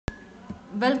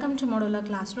Welcome to Modular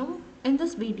Classroom. In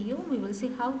this video, we will see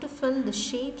how to fill the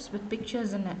shapes with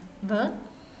pictures in a Word.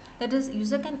 That is,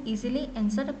 user can easily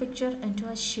insert a picture into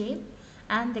a shape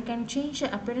and they can change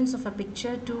the appearance of a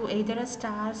picture to either a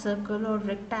star, circle or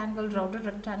rectangle, rounded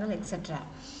rectangle, etc.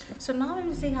 So now we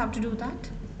will see how to do that.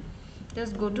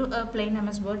 Just go to a plain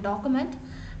MS Word document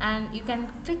and you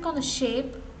can click on the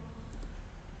shape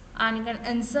and you can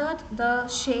insert the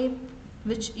shape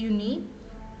which you need,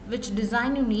 which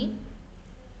design you need.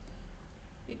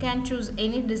 You can choose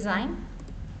any design.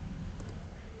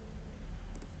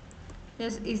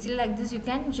 Just easily like this, you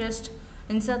can just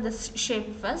insert this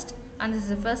shape first, and this is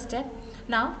the first step.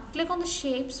 Now click on the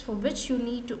shapes for which you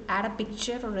need to add a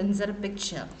picture or insert a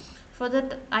picture. For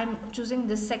that, I'm choosing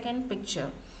the second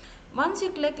picture. Once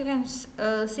you click, you can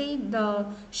see the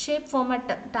shape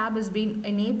format tab is being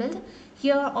enabled.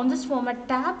 Here on this format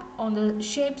tab, on the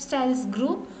shape styles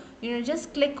group, you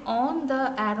just click on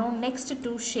the arrow next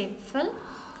to shape fill,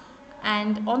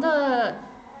 and on the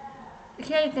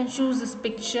here you can choose this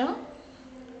picture.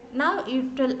 Now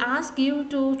it will ask you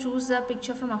to choose a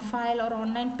picture from a file or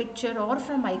online picture or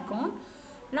from icon.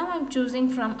 Now I'm choosing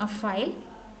from a file.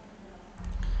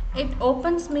 It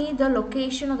opens me the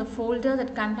location of the folder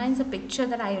that contains a picture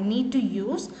that I need to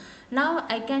use. Now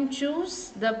I can choose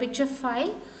the picture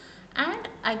file and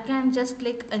I can just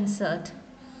click insert.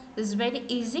 This is very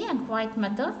easy and quiet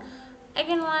method.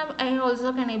 Again, I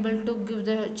also can able to give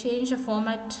the change the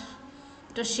format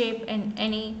to shape in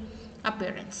any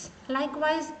appearance.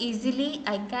 Likewise, easily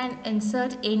I can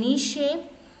insert any shape.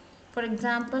 For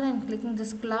example, I'm clicking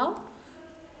this cloud,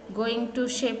 going to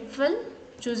shape fill,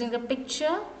 choosing the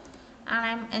picture, and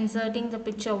I'm inserting the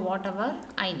picture whatever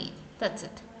I need. That's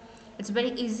it. It's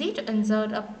very easy to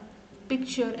insert a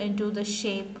picture into the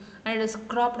shape and it is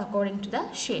cropped according to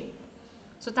the shape.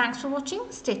 So thanks for watching.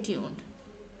 Stay tuned.